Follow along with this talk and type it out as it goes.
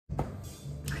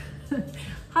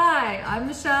Hi, I'm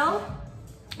Michelle.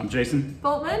 I'm Jason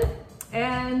Boltman,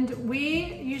 and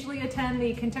we usually attend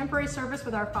the contemporary service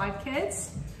with our 5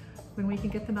 kids when we can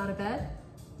get them out of bed.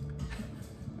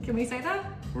 Can we say that?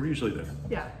 We're usually there.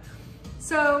 Yeah.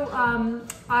 So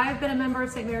I've been a member of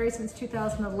St. Mary's since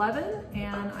 2011,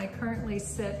 and I currently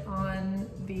sit on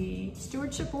the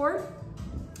stewardship board,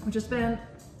 which has been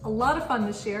a lot of fun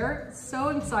this year. It's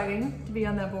so exciting to be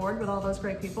on that board with all those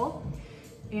great people.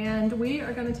 And we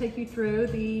are going to take you through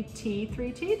the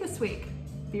T3T this week.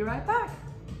 Be right back.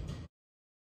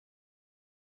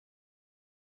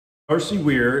 Darcy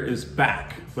Weir is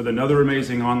back with another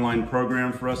amazing online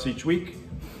program for us each week.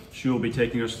 She will be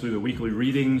taking us through the weekly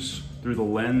readings through the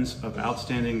lens of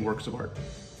outstanding works of art.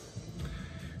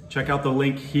 Check out the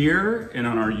link here and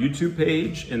on our YouTube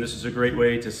page, and this is a great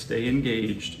way to stay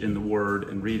engaged in the Word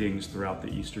and readings throughout the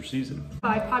Easter season.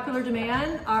 By popular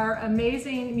demand, our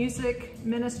amazing music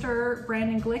minister,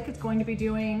 Brandon Glick, is going to be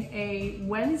doing a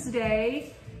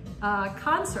Wednesday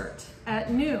concert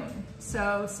at noon.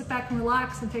 So sit back and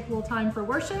relax and take a little time for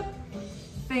worship.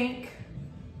 Think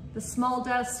the small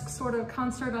desk sort of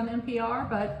concert on NPR,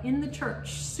 but in the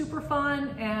church. Super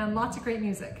fun and lots of great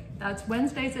music. That's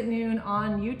Wednesdays at noon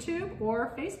on YouTube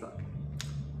or Facebook.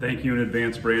 Thank you in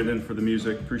advance, Brandon, for the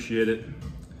music. Appreciate it.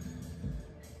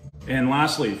 And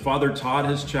lastly, Father Todd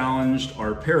has challenged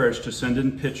our parish to send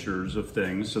in pictures of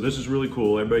things. So this is really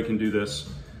cool. Everybody can do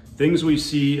this. Things we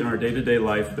see in our day-to-day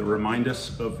life that remind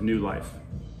us of new life.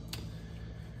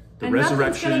 The and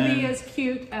resurrection. Nothing's gonna be as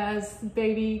cute as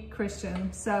baby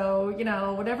Christian. So, you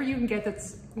know, whatever you can get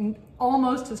that's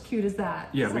almost as cute as that.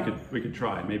 Yeah, so, we could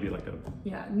try maybe like a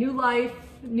new life,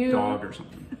 new dog or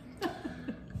something.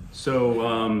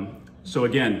 So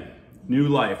again, new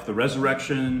life, the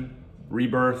resurrection,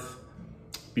 rebirth.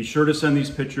 Be sure to send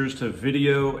these pictures to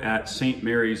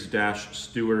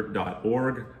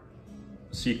video@stmarys-stuart.org.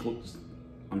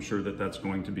 I'm sure that that's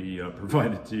going to be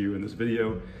provided to you in this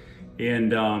video.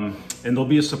 And there'll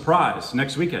be a surprise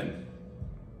next weekend.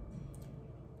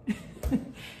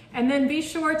 And then be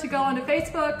sure to go onto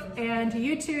Facebook and to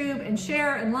YouTube and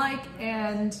share and like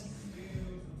and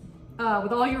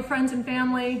with all your friends and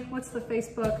family. What's the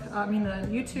Facebook? The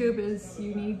YouTube is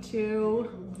you need to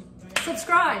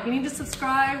subscribe. You need to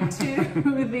subscribe to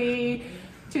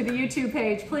the YouTube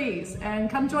page, please. And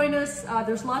come join us.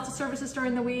 There's lots of services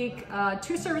during the week.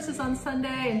 2 services on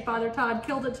Sunday, and Father Todd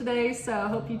killed it today, so I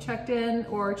hope you checked in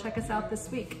or check us out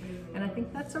this week. And I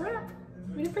think that's a wrap.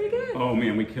 We did pretty good. Oh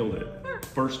man, we killed it.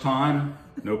 First time,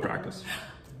 no practice.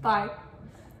 Bye.